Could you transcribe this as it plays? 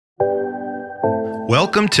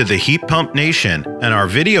Welcome to the Heat Pump Nation and our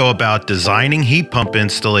video about designing heat pump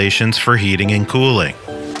installations for heating and cooling.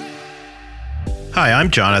 Hi,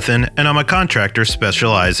 I'm Jonathan and I'm a contractor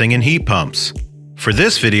specializing in heat pumps. For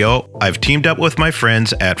this video, I've teamed up with my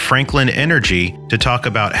friends at Franklin Energy to talk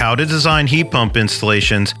about how to design heat pump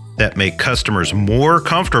installations that make customers more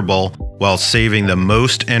comfortable while saving the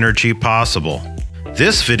most energy possible.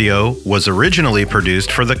 This video was originally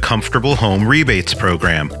produced for the Comfortable Home Rebates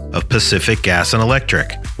Program of Pacific Gas and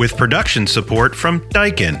Electric, with production support from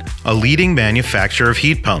Daikin, a leading manufacturer of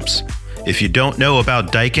heat pumps. If you don't know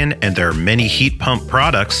about Daikin and their many heat pump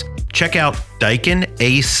products, check out daikinac.com.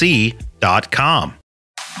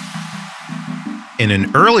 In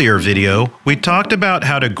an earlier video, we talked about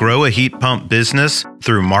how to grow a heat pump business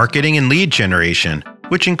through marketing and lead generation,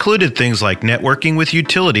 which included things like networking with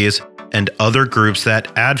utilities and other groups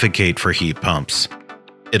that advocate for heat pumps.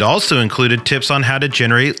 It also included tips on how to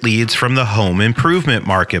generate leads from the home improvement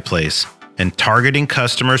marketplace and targeting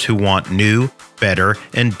customers who want new, better,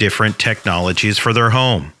 and different technologies for their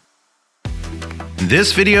home. In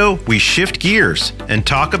this video, we shift gears and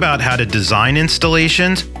talk about how to design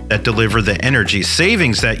installations that deliver the energy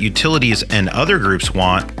savings that utilities and other groups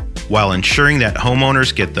want while ensuring that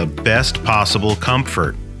homeowners get the best possible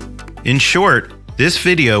comfort. In short, this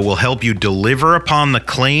video will help you deliver upon the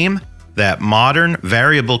claim that modern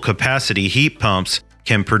variable capacity heat pumps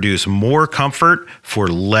can produce more comfort for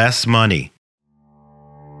less money.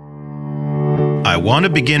 I want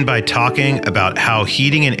to begin by talking about how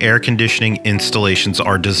heating and air conditioning installations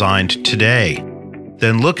are designed today.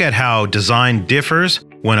 Then look at how design differs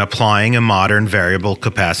when applying a modern variable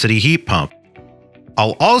capacity heat pump.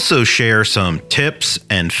 I'll also share some tips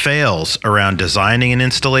and fails around designing an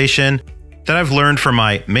installation that I've learned from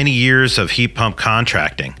my many years of heat pump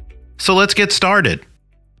contracting. So let's get started.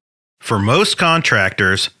 For most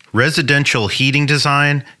contractors, residential heating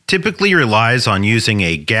design typically relies on using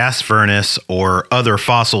a gas furnace or other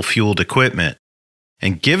fossil-fueled equipment.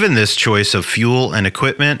 And given this choice of fuel and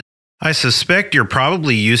equipment, I suspect you're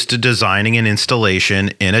probably used to designing an installation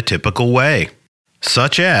in a typical way,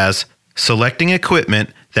 such as selecting equipment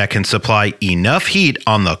that can supply enough heat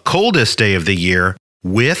on the coldest day of the year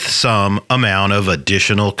with some amount of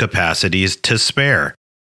additional capacities to spare.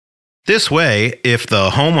 This way, if the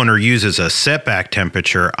homeowner uses a setback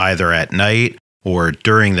temperature either at night or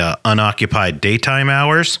during the unoccupied daytime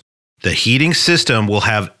hours, the heating system will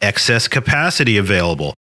have excess capacity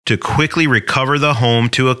available to quickly recover the home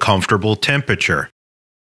to a comfortable temperature.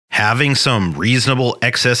 Having some reasonable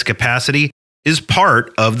excess capacity is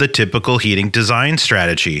part of the typical heating design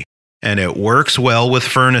strategy, and it works well with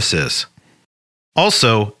furnaces.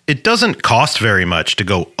 Also, it doesn't cost very much to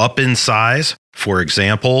go up in size, for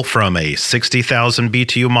example, from a 60,000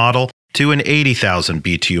 BTU model to an 80,000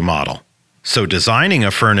 BTU model. So designing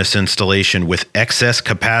a furnace installation with excess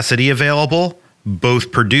capacity available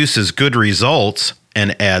both produces good results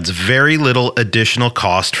and adds very little additional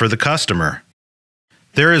cost for the customer.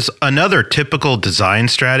 There is another typical design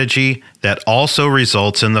strategy that also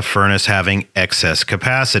results in the furnace having excess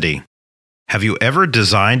capacity. Have you ever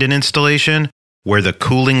designed an installation where the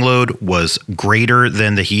cooling load was greater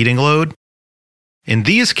than the heating load? In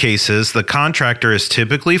these cases, the contractor is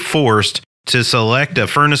typically forced to select a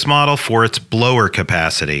furnace model for its blower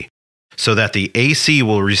capacity, so that the AC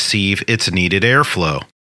will receive its needed airflow.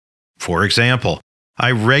 For example, I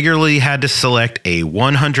regularly had to select a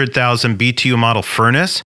 100,000 BTU model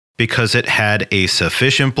furnace because it had a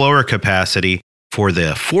sufficient blower capacity for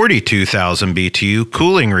the 42,000 BTU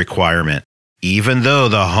cooling requirement, even though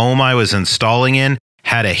the home I was installing in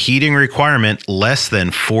had a heating requirement less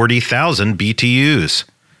than 40,000 BTUs.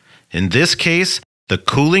 In this case, the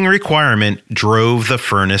cooling requirement drove the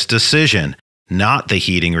furnace decision, not the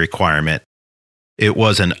heating requirement. It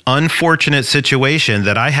was an unfortunate situation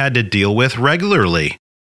that I had to deal with regularly.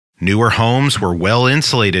 Newer homes were well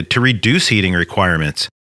insulated to reduce heating requirements,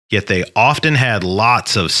 yet they often had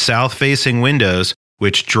lots of south-facing windows,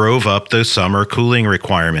 which drove up the summer cooling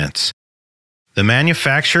requirements. The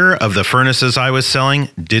manufacturer of the furnaces I was selling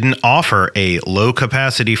didn't offer a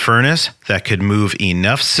low-capacity furnace that could move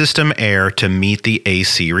enough system air to meet the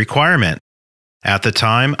AC requirement. At the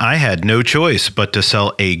time, I had no choice but to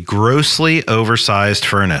sell a grossly oversized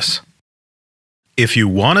furnace. If you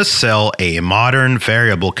want to sell a modern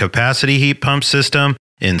variable capacity heat pump system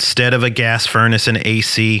instead of a gas furnace and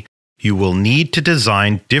AC, you will need to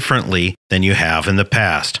design differently than you have in the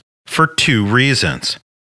past, for two reasons.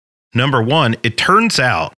 Number one, it turns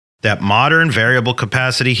out that modern variable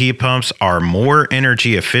capacity heat pumps are more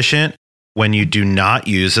energy efficient when you do not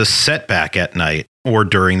use a setback at night or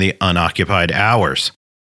during the unoccupied hours.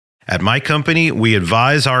 At my company, we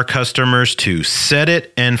advise our customers to set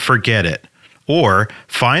it and forget it, or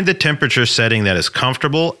find the temperature setting that is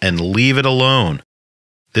comfortable and leave it alone.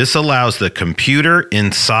 This allows the computer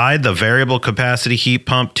inside the variable capacity heat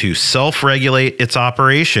pump to self-regulate its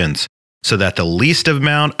operations so that the least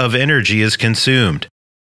amount of energy is consumed.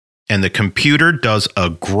 And the computer does a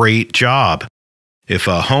great job. If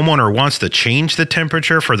a homeowner wants to change the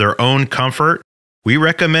temperature for their own comfort, we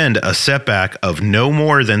recommend a setback of no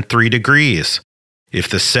more than 3 degrees. If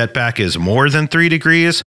the setback is more than 3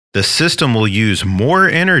 degrees, the system will use more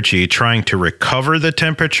energy trying to recover the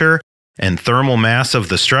temperature and thermal mass of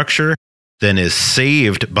the structure than is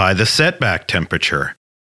saved by the setback temperature.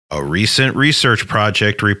 A recent research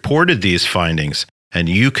project reported these findings, and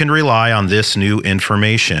you can rely on this new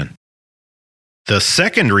information. The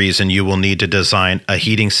second reason you will need to design a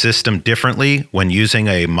heating system differently when using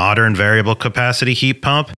a modern variable capacity heat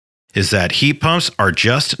pump is that heat pumps are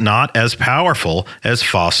just not as powerful as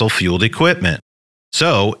fossil-fueled equipment.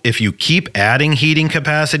 So, if you keep adding heating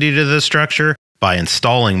capacity to the structure by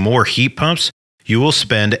installing more heat pumps, you will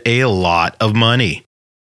spend a lot of money.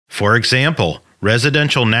 For example,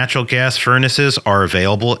 residential natural gas furnaces are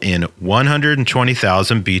available in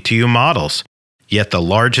 120,000 BTU models. Yet the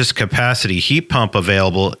largest capacity heat pump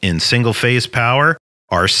available in single-phase power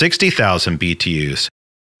are 60,000 BTUs.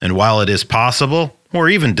 And while it is possible, or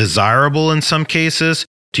even desirable in some cases,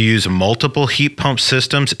 to use multiple heat pump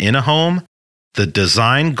systems in a home, the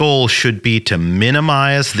design goal should be to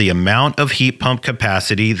minimize the amount of heat pump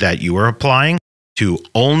capacity that you are applying to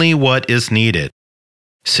only what is needed.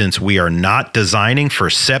 Since we are not designing for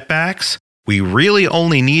setbacks, we really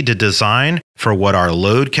only need to design for what our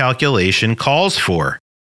load calculation calls for.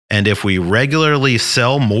 And if we regularly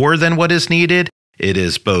sell more than what is needed, it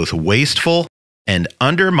is both wasteful and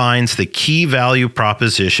undermines the key value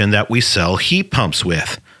proposition that we sell heat pumps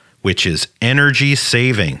with, which is energy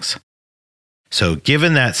savings. So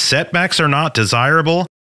given that setbacks are not desirable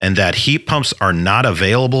and that heat pumps are not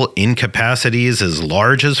available in capacities as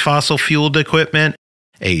large as fossil-fueled equipment,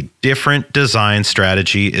 a different design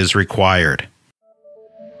strategy is required.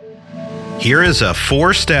 Here is a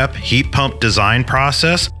 4-step heat pump design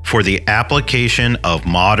process for the application of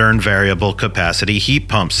modern variable capacity heat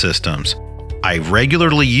pump systems. I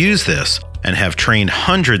regularly use this and have trained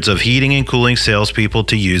hundreds of heating and cooling salespeople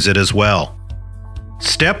to use it as well.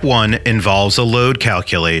 Step 1 involves a load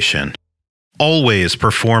calculation. Always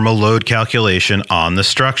perform a load calculation on the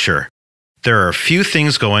structure. There are a few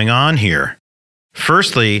things going on here.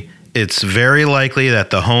 Firstly, it's very likely that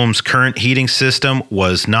the home's current heating system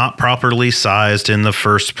was not properly sized in the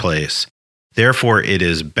first place. Therefore, it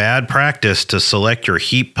is bad practice to select your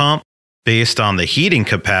heat pump based on the heating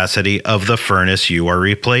capacity of the furnace you are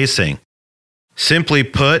replacing. Simply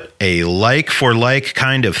put, a like-for-like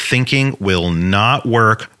kind of thinking will not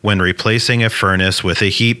work when replacing a furnace with a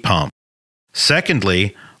heat pump.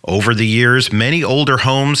 Secondly, over the years, many older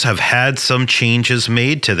homes have had some changes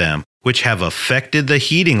made to them, which have affected the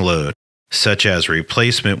heating load, such as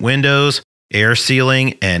replacement windows, air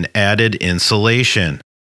sealing, and added insulation.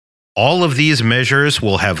 All of these measures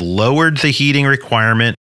will have lowered the heating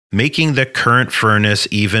requirement, making the current furnace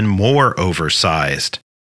even more oversized.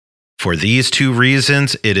 For these two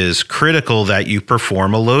reasons, it is critical that you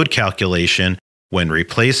perform a load calculation when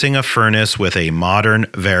replacing a furnace with a modern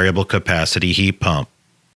variable capacity heat pump.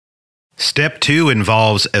 Step 2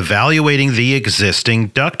 involves evaluating the existing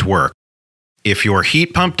ductwork. If your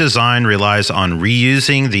heat pump design relies on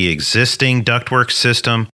reusing the existing ductwork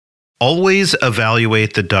system, always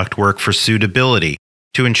evaluate the ductwork for suitability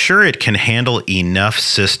to ensure it can handle enough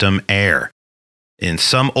system air. In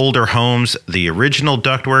some older homes, the original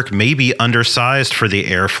ductwork may be undersized for the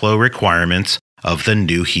airflow requirements of the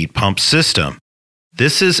new heat pump system.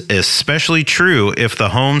 This is especially true if the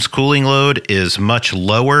home's cooling load is much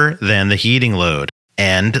lower than the heating load,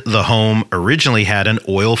 and the home originally had an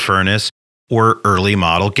oil furnace or early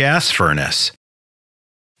model gas furnace.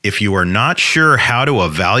 If you are not sure how to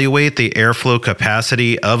evaluate the airflow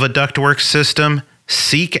capacity of a ductwork system,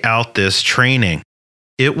 seek out this training.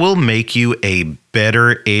 It will make you a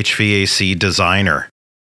better HVAC designer.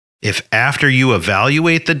 If after you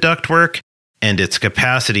evaluate the ductwork and its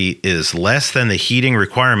capacity is less than the heating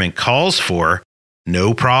requirement calls for,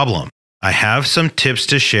 no problem. I have some tips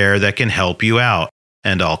to share that can help you out,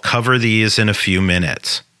 and I'll cover these in a few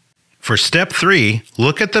minutes. For step 3,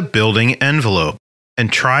 look at the building envelope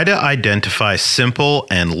and try to identify simple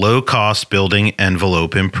and low-cost building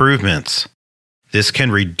envelope improvements. This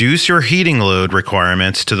can reduce your heating load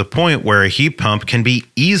requirements to the point where a heat pump can be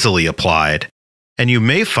easily applied. And you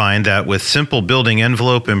may find that with simple building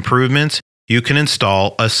envelope improvements, you can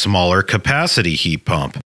install a smaller capacity heat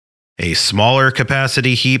pump. A smaller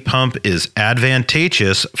capacity heat pump is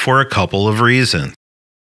advantageous for a couple of reasons.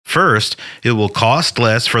 First, it will cost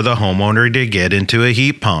less for the homeowner to get into a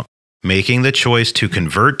heat pump, making the choice to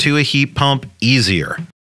convert to a heat pump easier.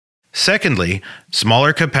 Secondly,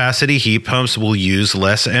 smaller capacity heat pumps will use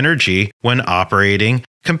less energy when operating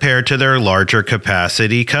compared to their larger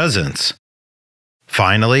capacity cousins.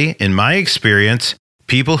 Finally, in my experience,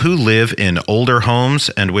 people who live in older homes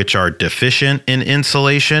and which are deficient in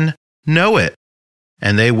insulation know it,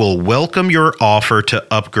 and they will welcome your offer to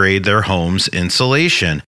upgrade their home's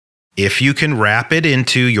insulation if you can wrap it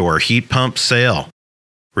into your heat pump sale.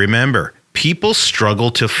 Remember, people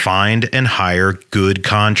struggle to find and hire good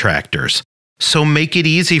contractors, so make it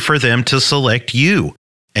easy for them to select you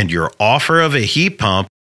and your offer of a heat pump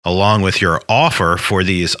along with your offer for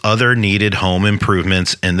these other needed home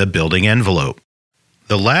improvements in the building envelope.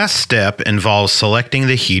 The last step involves selecting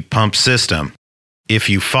the heat pump system. If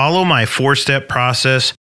you follow my 4-step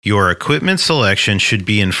process, your equipment selection should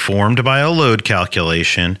be informed by a load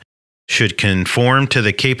calculation, should conform to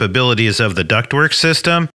the capabilities of the ductwork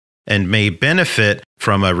system, and may benefit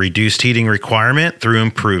from a reduced heating requirement through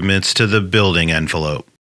improvements to the building envelope.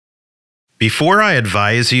 Before I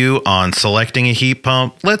advise you on selecting a heat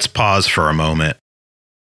pump, let's pause for a moment.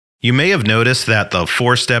 You may have noticed that the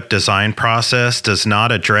 4-step design process does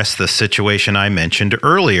not address the situation I mentioned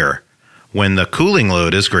earlier, when the cooling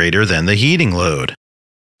load is greater than the heating load.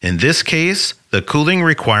 In this case, the cooling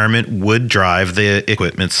requirement would drive the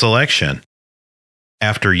equipment selection.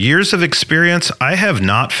 After years of experience, I have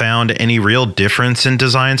not found any real difference in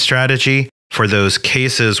design strategy for those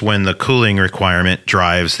cases when the cooling requirement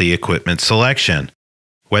drives the equipment selection.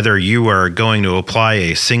 Whether you are going to apply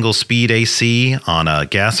a single-speed AC on a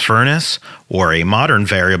gas furnace or a modern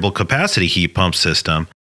variable capacity heat pump system,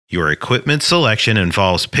 your equipment selection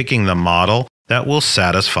involves picking the model that will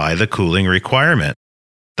satisfy the cooling requirement.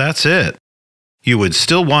 That's it. You would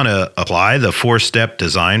still want to apply the 4-step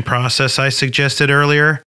design process I suggested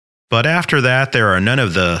earlier, but after that, there are none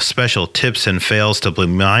of the special tips and fails to be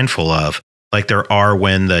mindful of, like there are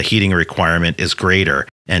when the heating requirement is greater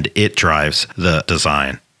and it drives the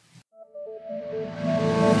design.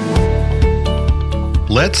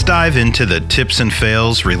 Let's dive into the tips and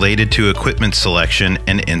fails related to equipment selection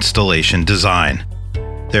and installation design.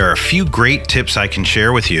 There are a few great tips I can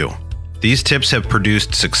share with you. These tips have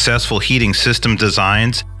produced successful heating system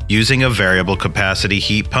designs using a variable capacity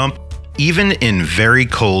heat pump, even in very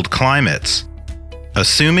cold climates.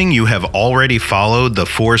 Assuming you have already followed the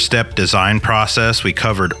 4-step design process we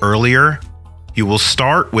covered earlier, you will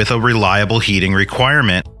start with a reliable heating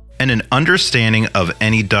requirement and an understanding of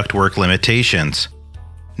any ductwork limitations.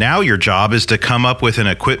 Now your job is to come up with an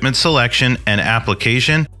equipment selection and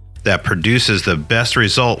application that produces the best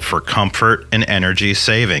result for comfort and energy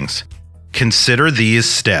savings. Consider these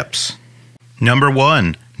steps. Number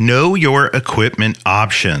 1, know your equipment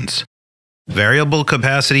options. Variable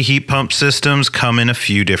capacity heat pump systems come in a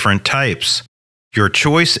few different types. Your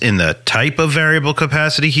choice in the type of variable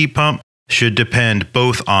capacity heat pump should depend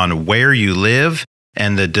both on where you live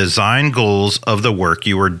and the design goals of the work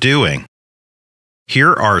you are doing.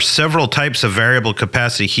 Here are several types of variable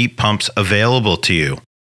capacity heat pumps available to you.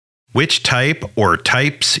 Which type or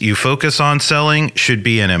types you focus on selling should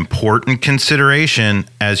be an important consideration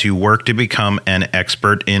as you work to become an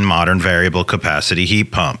expert in modern variable capacity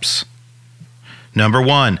heat pumps. Number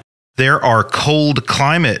 1, there are cold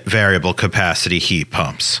climate variable capacity heat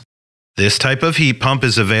pumps. This type of heat pump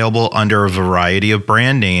is available under a variety of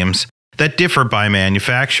brand names that differ by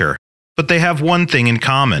manufacturer, but they have one thing in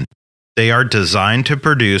common. They are designed to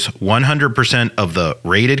produce 100% of the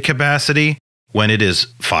rated capacity when it is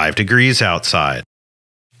 5 degrees outside.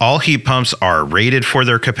 All heat pumps are rated for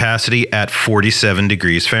their capacity at 47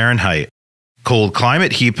 degrees Fahrenheit. Cold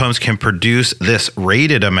climate heat pumps can produce this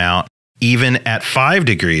rated amount even at 5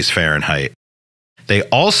 degrees Fahrenheit. They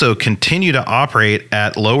also continue to operate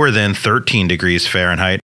at lower than 13 degrees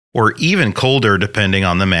Fahrenheit or even colder depending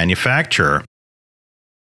on the manufacturer.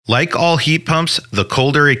 Like all heat pumps, the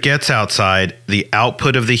colder it gets outside, the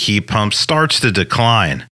output of the heat pump starts to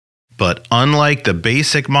decline. But unlike the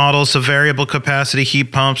basic models of variable capacity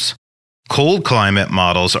heat pumps, cold climate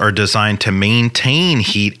models are designed to maintain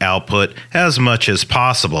heat output as much as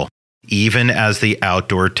possible, even as the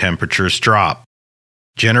outdoor temperatures drop.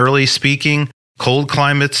 Generally speaking, cold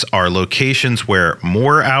climates are locations where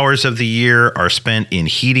more hours of the year are spent in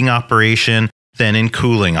heating operation than in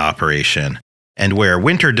cooling operation, and where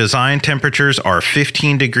winter design temperatures are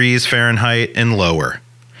 15 degrees Fahrenheit and lower.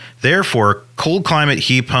 Therefore, cold climate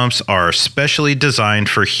heat pumps are specially designed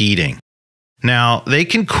for heating. Now, they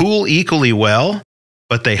can cool equally well,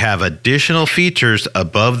 but they have additional features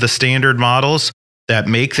above the standard models that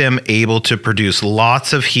make them able to produce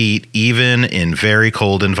lots of heat even in very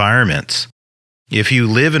cold environments. If you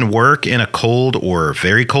live and work in a cold or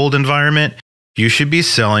very cold environment, you should be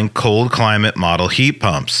selling cold climate model heat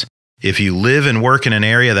pumps. If you live and work in an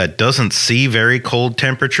area that doesn't see very cold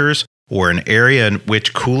temperatures, or an area in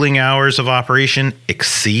which cooling hours of operation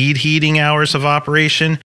exceed heating hours of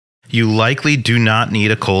operation, you likely do not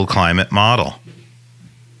need a cold climate model.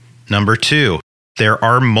 Number 2, there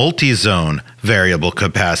are multi-zone variable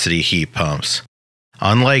capacity heat pumps.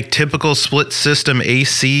 Unlike typical split system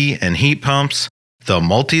AC and heat pumps, the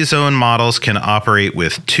multi-zone models can operate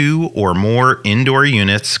with 2 or more indoor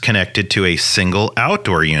units connected to a single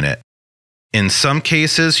outdoor unit. In some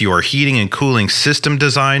cases, your heating and cooling system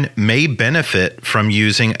design may benefit from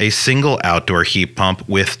using a single outdoor heat pump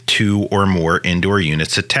with 2 or more indoor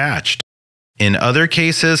units attached. In other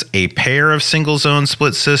cases, a pair of single-zone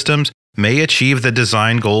split systems may achieve the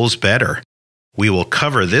design goals better. We will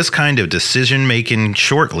cover this kind of decision-making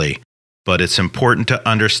shortly, but it's important to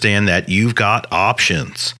understand that you've got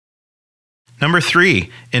options. Number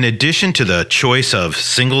 3, in addition to the choice of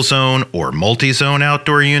single-zone or multi-zone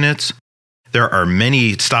outdoor units, there are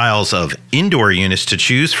many styles of indoor units to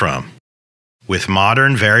choose from. With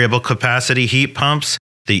modern variable capacity heat pumps,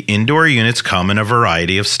 the indoor units come in a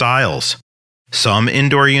variety of styles. Some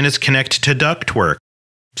indoor units connect to ductwork,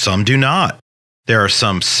 some do not. There are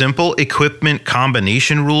some simple equipment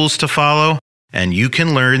combination rules to follow, and you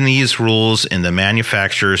can learn these rules in the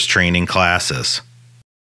manufacturer's training classes.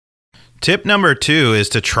 Tip number 2 is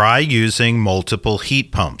to try using multiple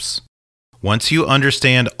heat pumps. Once you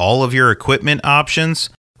understand all of your equipment options,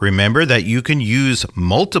 remember that you can use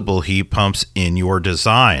multiple heat pumps in your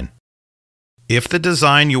design. If the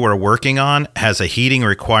design you are working on has a heating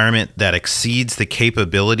requirement that exceeds the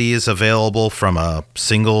capabilities available from a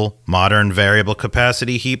single modern variable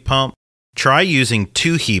capacity heat pump, try using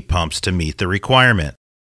 2 heat pumps to meet the requirement.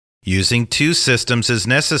 Using 2 systems is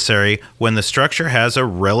necessary when the structure has a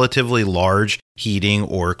relatively large heating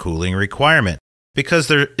or cooling requirement, because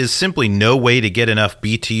there is simply no way to get enough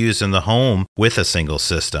BTUs in the home with a single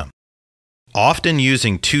system. Often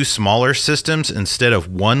using 2 smaller systems instead of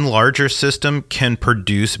 1 larger system can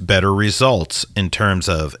produce better results in terms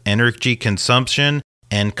of energy consumption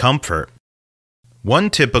and comfort. One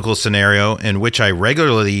typical scenario in which I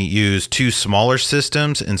regularly use 2 smaller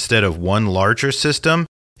systems instead of 1 larger system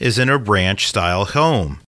is in a ranch-style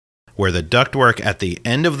home, where the ductwork at the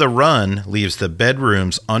end of the run leaves the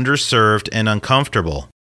bedrooms underserved and uncomfortable.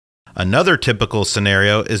 Another typical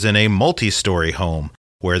scenario is in a multi-story home,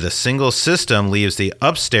 where the single system leaves the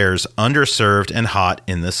upstairs underserved and hot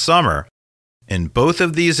in the summer. In both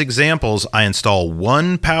of these examples, I install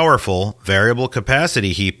 1 powerful variable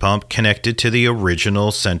capacity heat pump connected to the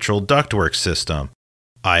original central ductwork system.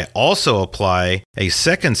 I also apply a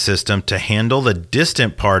second system to handle the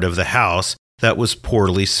distant part of the house that was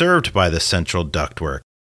poorly served by the central ductwork.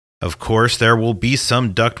 Of course, there will be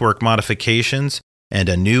some ductwork modifications, and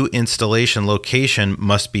a new installation location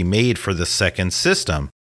must be made for the second system,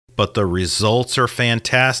 but the results are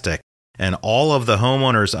fantastic, and all of the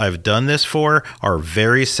homeowners I've done this for are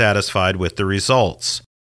very satisfied with the results.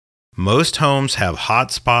 Most homes have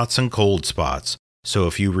hot spots and cold spots, so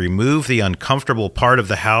if you remove the uncomfortable part of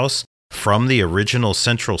the house from the original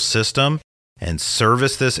central system and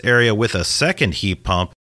service this area with a second heat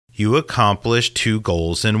pump, you accomplish 2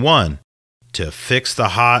 goals in 1: to fix the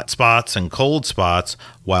hot spots and cold spots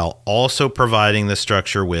while also providing the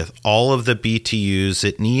structure with all of the BTUs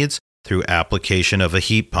it needs through application of a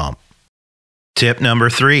heat pump. Tip number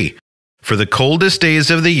 3. For the coldest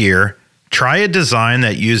days of the year, try a design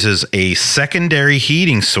that uses a secondary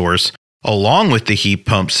heating source along with the heat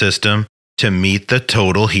pump system to meet the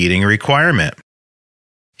total heating requirement.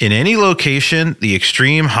 In any location, the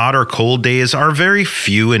extreme hot or cold days are very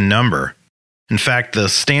few in number. In fact, the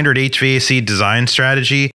standard HVAC design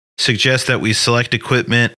strategy suggests that we select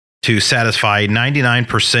equipment to satisfy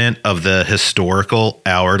 99% of the historical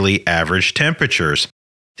hourly average temperatures.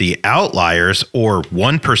 The outliers, or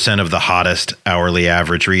 1% of the hottest hourly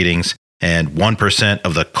average readings and 1%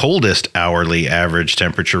 of the coldest hourly average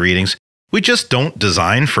temperature readings, we just don't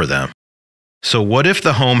design for them. So what if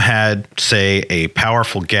the home had, say, a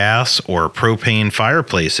powerful gas or propane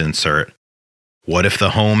fireplace insert? What if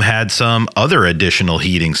the home had some other additional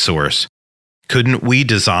heating source? Couldn't we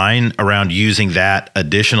design around using that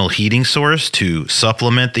additional heating source to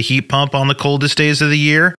supplement the heat pump on the coldest days of the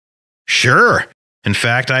year? Sure. In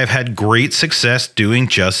fact, I've had great success doing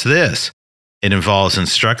just this. It involves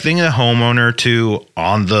instructing the homeowner to,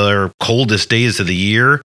 on their coldest days of the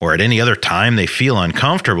year or at any other time they feel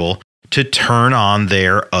uncomfortable, to turn on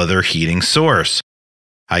their other heating source.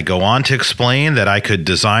 I go on to explain that I could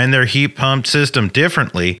design their heat pump system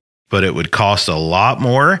differently, but it would cost a lot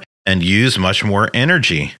more and use much more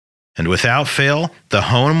energy. And without fail, the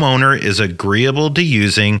homeowner is agreeable to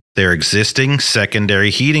using their existing secondary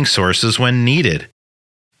heating sources when needed.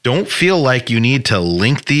 Don't feel like you need to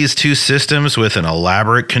link these two systems with an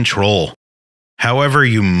elaborate control. However,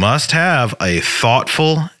 you must have a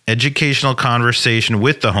thoughtful, educational conversation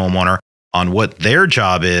with the homeowner on what their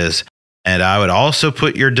job is, and I would also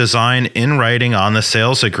put your design in writing on the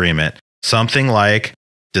sales agreement. Something like,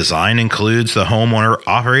 design includes the homeowner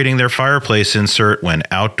operating their fireplace insert when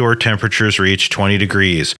outdoor temperatures reach 20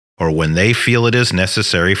 degrees, or when they feel it is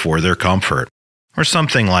necessary for their comfort, or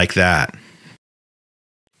something like that.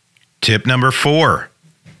 Tip number 4,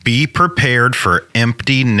 be prepared for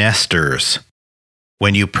empty nesters.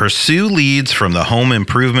 When you pursue leads from the home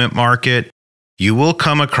improvement market, you will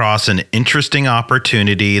come across an interesting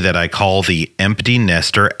opportunity that I call the empty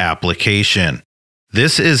nester application.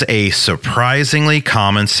 This is a surprisingly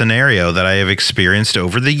common scenario that I have experienced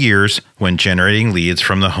over the years when generating leads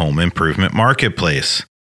from the home improvement marketplace.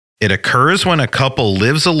 It occurs when a couple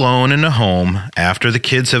lives alone in a home after the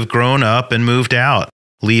kids have grown up and moved out,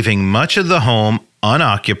 leaving much of the home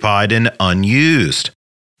unoccupied and unused.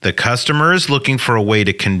 The customer is looking for a way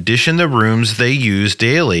to condition the rooms they use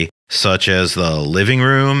daily, such as the living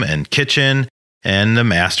room and kitchen and the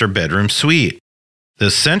master bedroom suite. The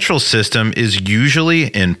central system is usually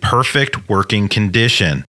in perfect working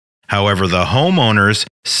condition. However, the homeowners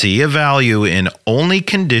see a value in only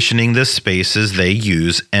conditioning the spaces they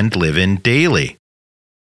use and live in daily.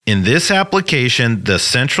 In this application, the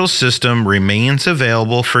central system remains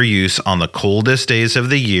available for use on the coldest days of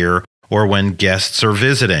the year or when guests are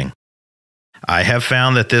visiting. I have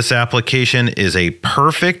found that this application is a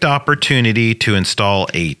perfect opportunity to install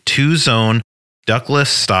a 2-zone ductless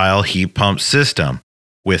style heat pump system,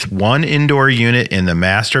 with one indoor unit in the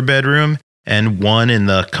master bedroom and one in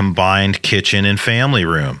the combined kitchen and family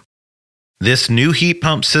room. This new heat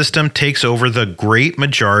pump system takes over the great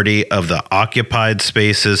majority of the occupied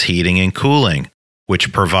space's heating and cooling,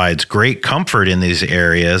 which provides great comfort in these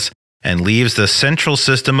areas and leaves the central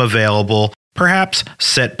system available, perhaps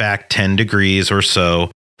set back 10 degrees or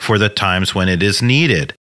so for the times when it is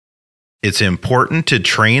needed. It's important to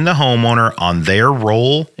train the homeowner on their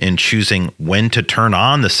role in choosing when to turn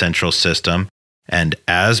on the central system, and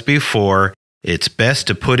as before, it's best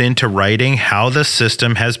to put into writing how the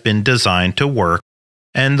system has been designed to work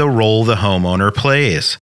and the role the homeowner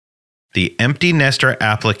plays. The empty nester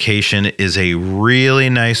application is a really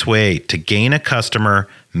nice way to gain a customer,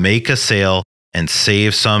 make a sale, and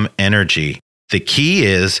save some energy. The key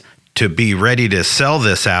is to be ready to sell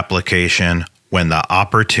this application when the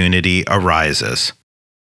opportunity arises.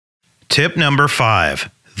 Tip number 5,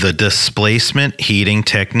 the displacement heating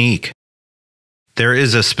technique. There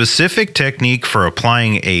is a specific technique for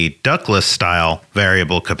applying a ductless style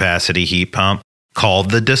variable capacity heat pump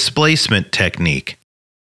called the displacement technique.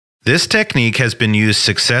 This technique has been used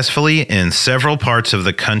successfully in several parts of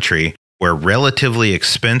the country where relatively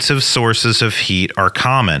expensive sources of heat are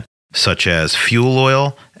common, such as fuel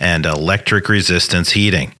oil and electric resistance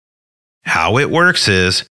heating. How it works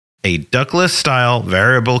is, a ductless style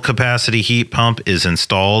variable capacity heat pump is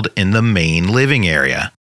installed in the main living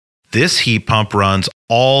area. This heat pump runs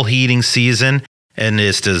all heating season and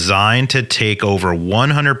is designed to take over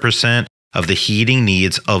 100% of the heating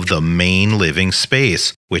needs of the main living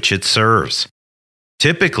space, which it serves.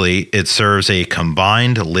 Typically, it serves a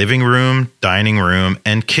combined living room, dining room,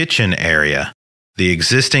 and kitchen area. The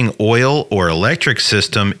existing oil or electric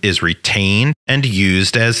system is retained and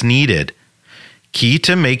used as needed. Key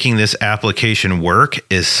to making this application work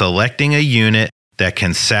is selecting a unit that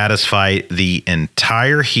can satisfy the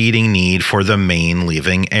entire heating need for the main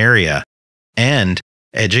living area, and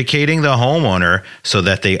educating the homeowner so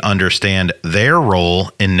that they understand their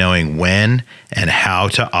role in knowing when and how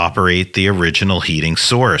to operate the original heating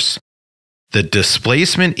source. The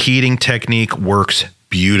displacement heating technique works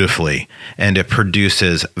beautifully, and it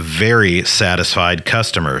produces very satisfied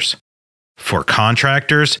customers. For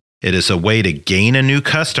contractors, it is a way to gain a new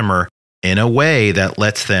customer in a way that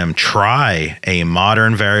lets them try a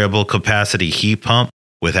modern variable capacity heat pump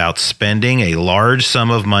without spending a large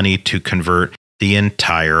sum of money to convert the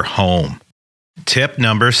entire home. Tip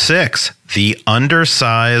number 6, the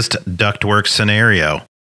undersized ductwork scenario.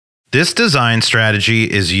 This design strategy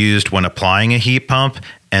is used when applying a heat pump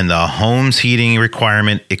and the home's heating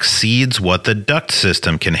requirement exceeds what the duct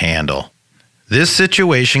system can handle. This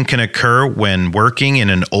situation can occur when working in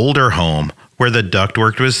an older home where the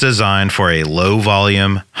ductwork was designed for a low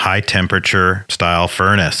volume, high temperature style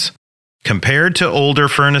furnace. Compared to older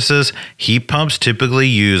furnaces, heat pumps typically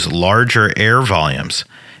use larger air volumes.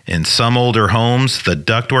 In some older homes, the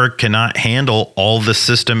ductwork cannot handle all the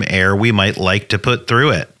system air we might like to put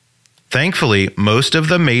through it. Thankfully, most of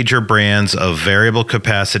the major brands of variable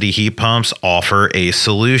capacity heat pumps offer a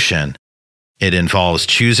solution. It involves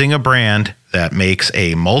choosing a brand that makes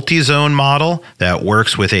a multi-zone model that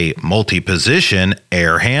works with a multi-position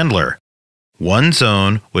air handler. One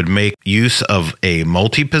zone would make use of a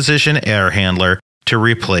multi-position air handler to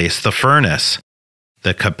replace the furnace.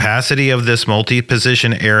 The capacity of this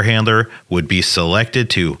multi-position air handler would be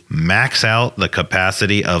selected to max out the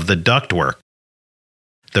capacity of the ductwork.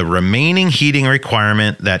 The remaining heating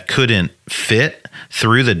requirement that couldn't fit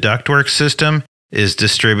through the ductwork system is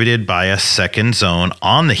distributed by a second zone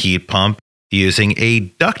on the heat pump using a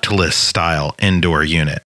ductless style indoor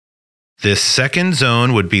unit. This second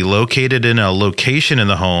zone would be located in a location in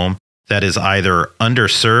the home that is either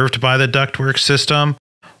underserved by the ductwork system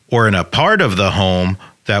or in a part of the home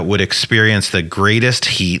that would experience the greatest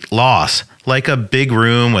heat loss, like a big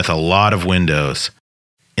room with a lot of windows.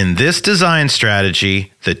 In this design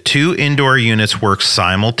strategy, the two indoor units work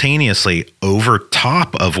simultaneously over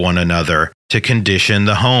top of one another to condition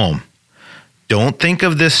the home. Don't think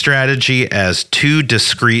of this strategy as two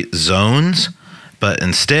discrete zones, but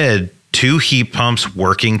instead two heat pumps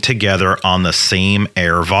working together on the same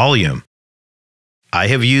air volume. I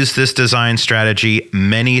have used this design strategy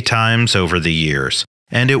many times over the years,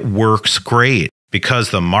 and it works great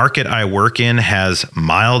because the market I work in has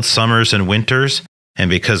mild summers and winters, and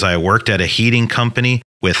because I worked at a heating company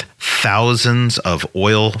with thousands of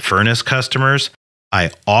oil furnace customers,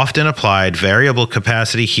 I often applied variable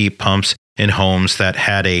capacity heat pumps in homes that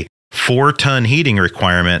had a 4-ton heating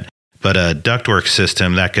requirement, but a ductwork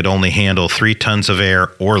system that could only handle 3 tons of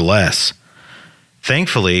air or less.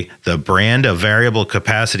 Thankfully, the brand of variable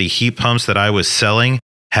capacity heat pumps that I was selling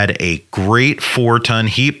had a great 4-ton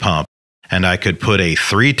heat pump, and I could put a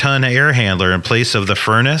 3-ton air handler in place of the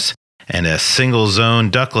furnace and a single zone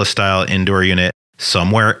ductless style indoor unit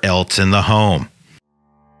somewhere else in the home.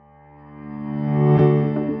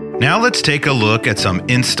 Now let's take a look at some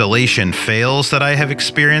installation fails that I have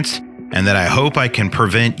experienced and that I hope I can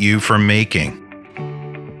prevent you from making.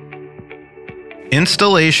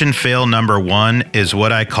 Installation fail number 1 is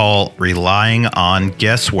what I call relying on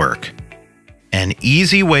guesswork. An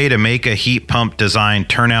easy way to make a heat pump design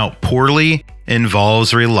turn out poorly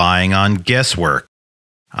involves relying on guesswork.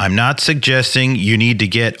 I'm not suggesting you need to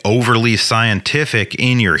get overly scientific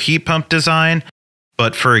in your heat pump design,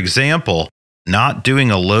 but for example, not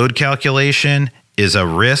doing a load calculation is a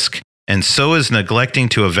risk, and so is neglecting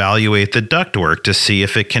to evaluate the ductwork to see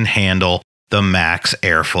if it can handle the max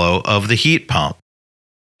airflow of the heat pump.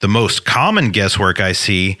 The most common guesswork I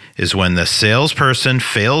see is when the salesperson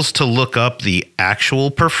fails to look up the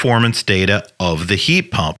actual performance data of the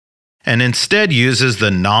heat pump and instead uses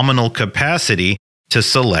the nominal capacity to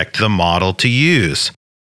select the model to use.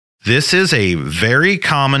 This is a very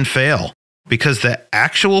common fail because the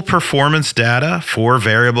actual performance data for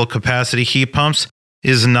variable capacity heat pumps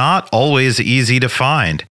is not always easy to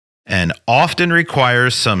find and often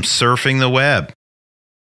requires some surfing the web.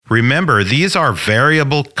 Remember, these are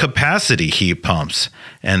variable capacity heat pumps,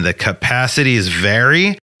 and the capacities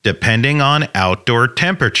vary depending on outdoor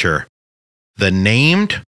temperature. The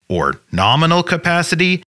named or nominal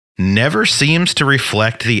capacity never seems to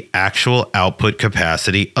reflect the actual output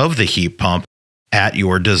capacity of the heat pump at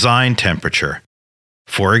your design temperature.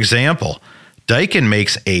 For example, Daikin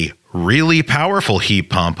makes a really powerful heat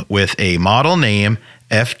pump with a model name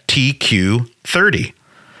FTQ30.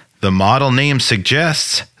 The model name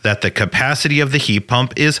suggests that the capacity of the heat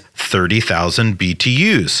pump is 30,000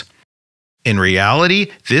 BTUs. In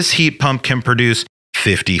reality, this heat pump can produce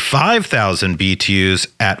 55,000 BTUs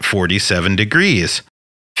at 47 degrees,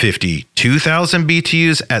 52,000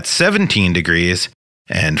 BTUs at 17 degrees,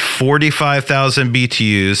 and 45,000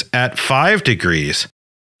 BTUs at 5 degrees.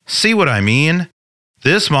 See what I mean?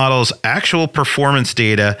 This model's actual performance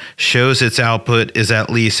data shows its output is at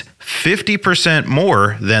least 50%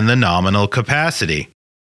 more than the nominal capacity.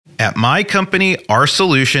 At my company, our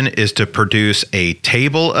solution is to produce a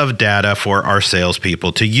table of data for our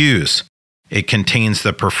salespeople to use. It contains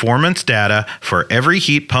the performance data for every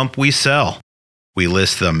heat pump we sell. We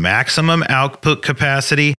list the maximum output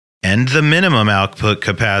capacity and the minimum output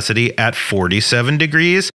capacity at 47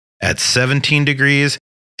 degrees, at 17 degrees,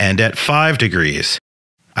 and at 5 degrees.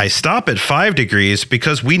 I stop at 5 degrees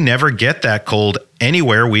because we never get that cold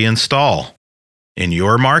anywhere we install. In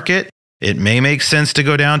your market, it may make sense to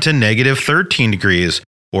go down to negative 13 degrees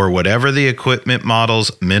or whatever the equipment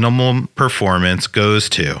model's minimum performance goes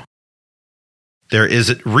to. There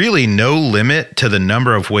is really no limit to the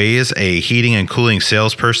number of ways a heating and cooling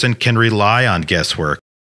salesperson can rely on guesswork.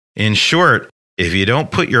 In short, if you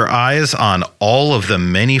don't put your eyes on all of the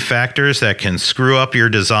many factors that can screw up your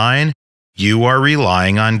design, you are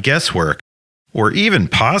relying on guesswork, or even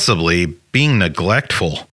possibly being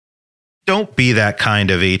neglectful. Don't be that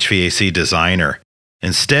kind of HVAC designer.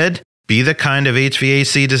 Instead, be the kind of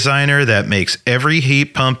HVAC designer that makes every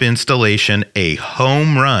heat pump installation a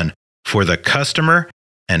home run for the customer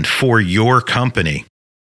and for your company.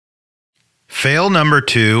 Fail number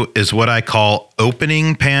 2 is what I call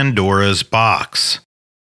opening Pandora's box.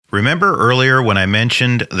 Remember earlier when I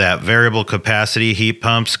mentioned that variable capacity heat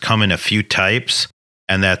pumps come in a few types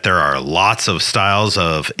and that there are lots of styles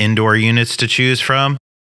of indoor units to choose from?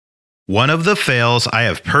 One of the fails I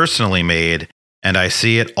have personally made, and I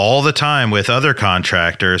see it all the time with other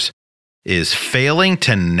contractors, is failing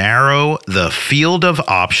to narrow the field of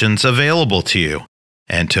options available to you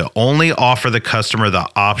and to only offer the customer the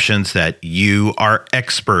options that you are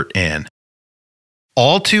expert in.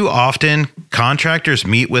 All too often, contractors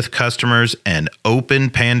meet with customers and open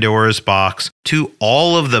Pandora's box to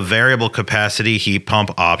all of the variable capacity heat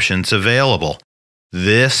pump options available.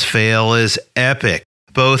 This fail is epic,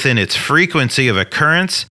 both in its frequency of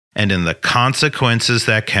occurrence and in the consequences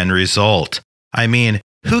that can result. I mean,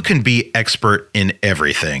 who can be expert in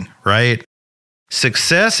everything, right?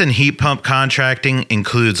 Success in heat pump contracting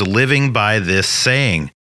includes living by this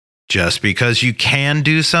saying: just because you can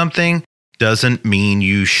do something doesn't mean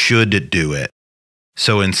you should do it.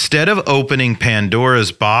 So instead of opening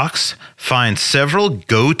Pandora's box, find several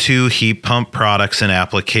go-to heat pump products and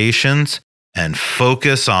applications and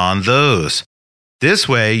focus on those. This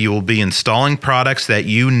way, you will be installing products that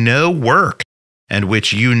you know work and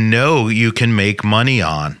which you know you can make money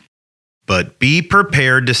on. But be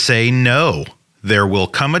prepared to say no. There will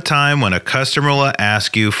come a time when a customer will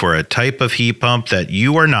ask you for a type of heat pump that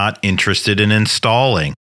you are not interested in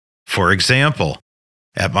installing. For example,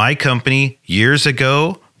 at my company years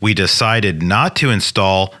ago, we decided not to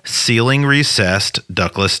install ceiling recessed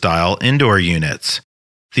ductless style indoor units.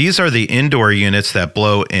 These are the indoor units that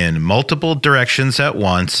blow in multiple directions at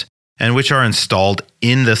once and which are installed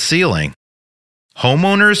in the ceiling.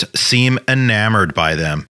 Homeowners seem enamored by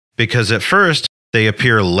them because at first they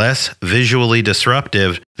appear less visually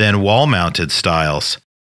disruptive than wall-mounted styles.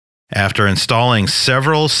 After installing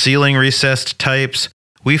several ceiling recessed types,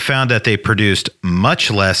 we found that they produced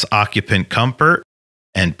much less occupant comfort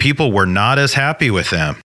and people were not as happy with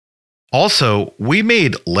them. Also, we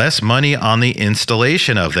made less money on the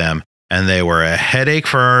installation of them, and they were a headache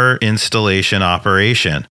for our installation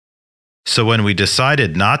operation. So when we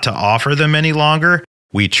decided not to offer them any longer,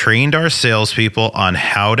 we trained our salespeople on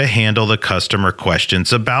how to handle the customer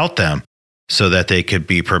questions about them so that they could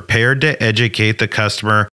be prepared to educate the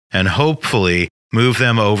customer and hopefully move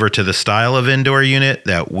them over to the style of indoor unit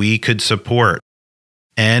that we could support.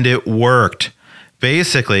 And it worked.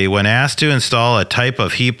 Basically, when asked to install a type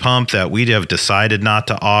of heat pump that we have decided not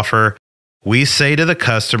to offer, we say to the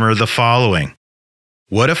customer the following: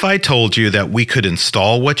 what if I told you that we could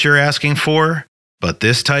install what you're asking for, but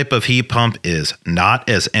this type of heat pump is not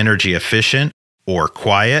as energy efficient or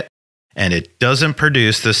quiet, and it doesn't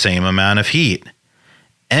produce the same amount of heat,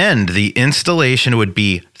 and the installation would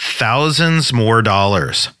be thousands more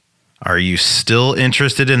dollars? Are you still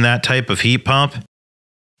interested in that type of heat pump?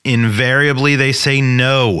 Invariably, they say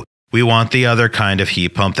no. We want the other kind of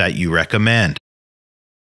heat pump that you recommend.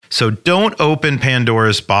 So don't open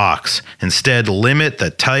Pandora's box. Instead, limit the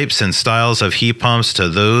types and styles of heat pumps to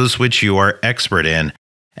those which you are expert in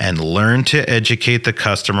and learn to educate the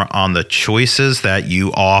customer on the choices that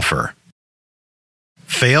you offer.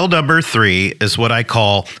 Fail number 3 is what I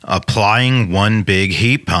call applying one big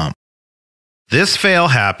heat pump. This fail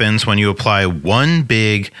happens when you apply one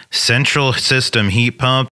big central system heat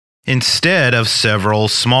pump instead of several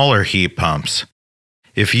smaller heat pumps.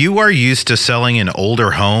 If you are used to selling in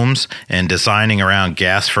older homes and designing around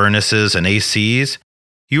gas furnaces and ACs,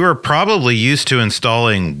 you are probably used to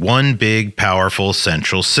installing one big, powerful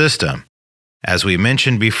central system. As we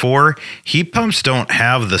mentioned before, heat pumps don't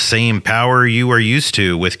have the same power you are used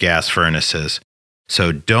to with gas furnaces.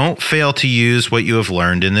 So don't fail to use what you have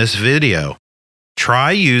learned in this video.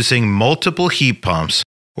 Try using multiple heat pumps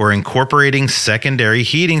or incorporating secondary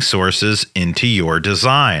heating sources into your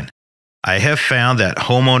design. I have found that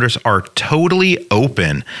homeowners are totally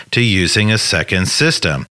open to using a second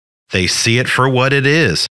system. They see it for what it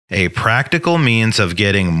is, a practical means of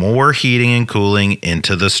getting more heating and cooling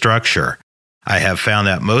into the structure. I have found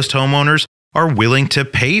that most homeowners are willing to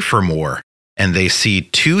pay for more, and they see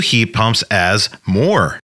 2 heat pumps as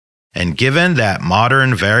more. And given that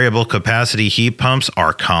modern variable capacity heat pumps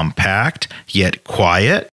are compact yet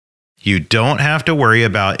quiet, you don't have to worry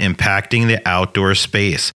about impacting the outdoor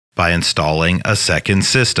space by installing a second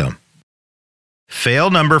system. Fail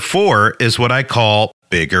number 4 is what I call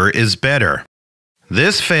bigger is better.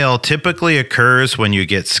 This fail typically occurs when you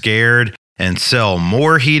get scared and sell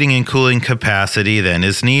more heating and cooling capacity than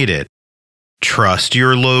is needed. Trust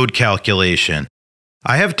your load calculation.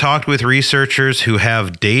 I have talked with researchers who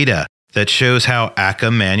have data that shows how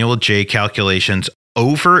ACCA manual J calculations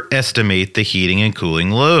overestimate the heating and cooling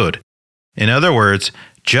load. In other words,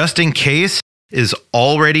 just in case is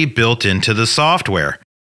already built into the software.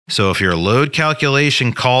 So if your load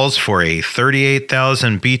calculation calls for a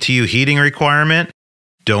 38,000 BTU heating requirement,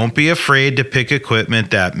 don't be afraid to pick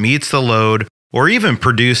equipment that meets the load or even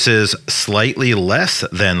produces slightly less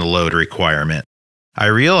than the load requirement. I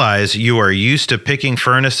realize you are used to picking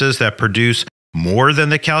furnaces that produce more than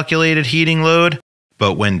the calculated heating load,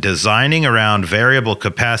 but when designing around variable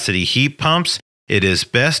capacity heat pumps, it is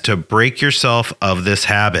best to break yourself of this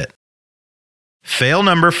habit. Fail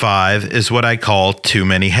number 5 is what I call too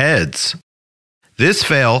many heads. This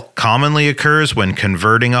fail commonly occurs when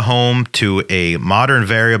converting a home to a modern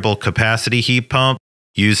variable capacity heat pump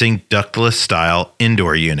using ductless style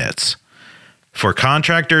indoor units. For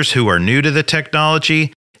contractors who are new to the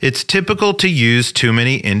technology, it's typical to use too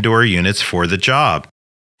many indoor units for the job.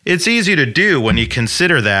 It's easy to do when you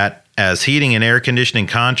consider that, as heating and air conditioning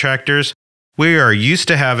contractors, we are used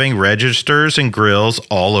to having registers and grills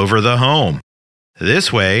all over the home.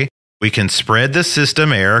 This way, we can spread the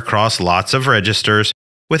system air across lots of registers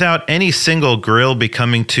without any single grill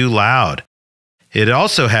becoming too loud. It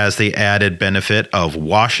also has the added benefit of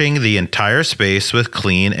washing the entire space with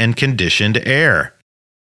clean and conditioned air.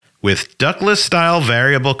 With ductless style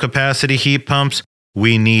variable capacity heat pumps,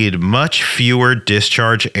 we need much fewer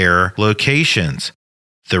discharge air locations.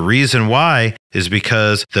 The reason why is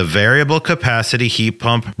because the variable capacity heat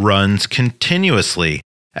pump runs continuously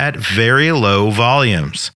at very low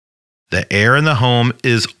volumes. The air in the home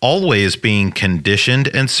is always being conditioned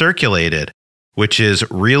and circulated, which is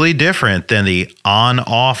really different than the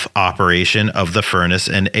on-off operation of the furnace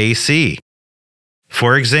and AC.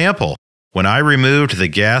 For example, when I removed the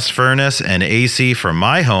gas furnace and AC from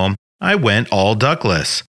my home, I went all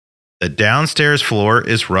ductless. The downstairs floor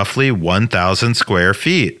is roughly 1,000 square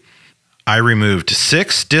feet. I removed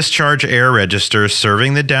 6 discharge air registers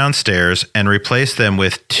serving the downstairs and replaced them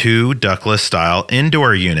with 2 ductless style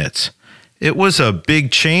indoor units. It was a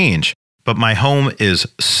big change, but my home is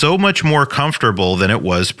so much more comfortable than it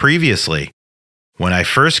was previously. When I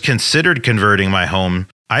first considered converting my home,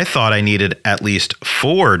 I thought I needed at least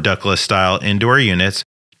 4 ductless style indoor units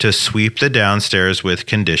to sweep the downstairs with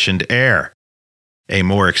conditioned air. A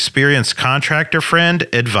more experienced contractor friend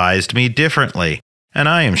advised me differently, and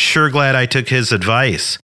I am sure glad I took his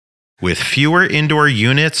advice. With fewer indoor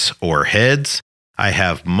units or heads, I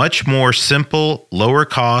have much more simple, lower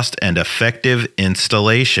cost, and effective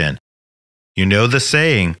installation. You know the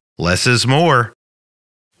saying, less is more.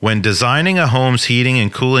 When designing a home's heating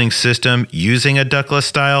and cooling system using a ductless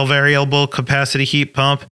style variable capacity heat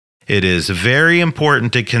pump, it is very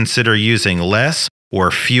important to consider using less or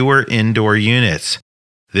fewer indoor units.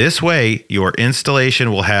 This way, your installation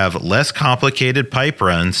will have less complicated pipe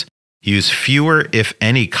runs, use fewer if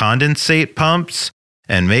any condensate pumps,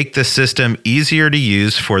 and make the system easier to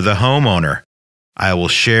use for the homeowner. I will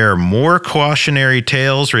share more cautionary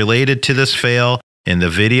tales related to this fail in the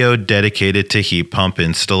video dedicated to heat pump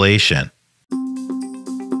installation.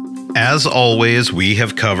 As always, we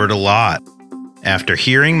have covered a lot. After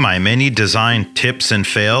hearing my many design tips and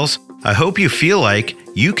fails, I hope you feel like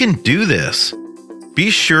you can do this. Be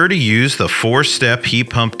sure to use the 4-step heat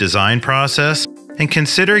pump design process and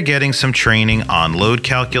consider getting some training on load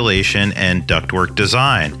calculation and ductwork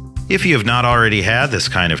design if you have not already had this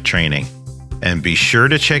kind of training. And be sure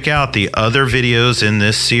to check out the other videos in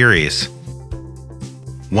this series.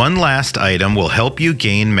 One last item will help you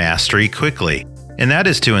gain mastery quickly, and that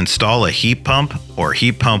is to install a heat pump or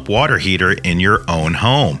heat pump water heater in your own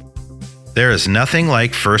home. There is nothing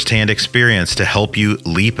like first-hand experience to help you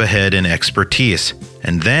leap ahead in expertise,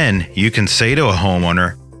 and then you can say to a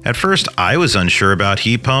homeowner, "At first I was unsure about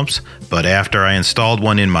heat pumps, but after I installed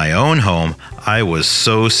one in my own home, I was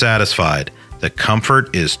so satisfied. The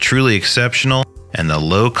comfort is truly exceptional, and the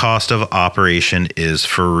low cost of operation is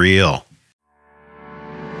for real."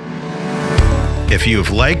 If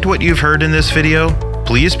you've liked what you've heard in this video,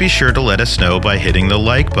 please be sure to let us know by hitting the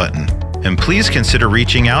like button. And please consider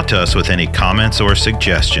reaching out to us with any comments or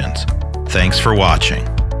suggestions. Thanks for watching.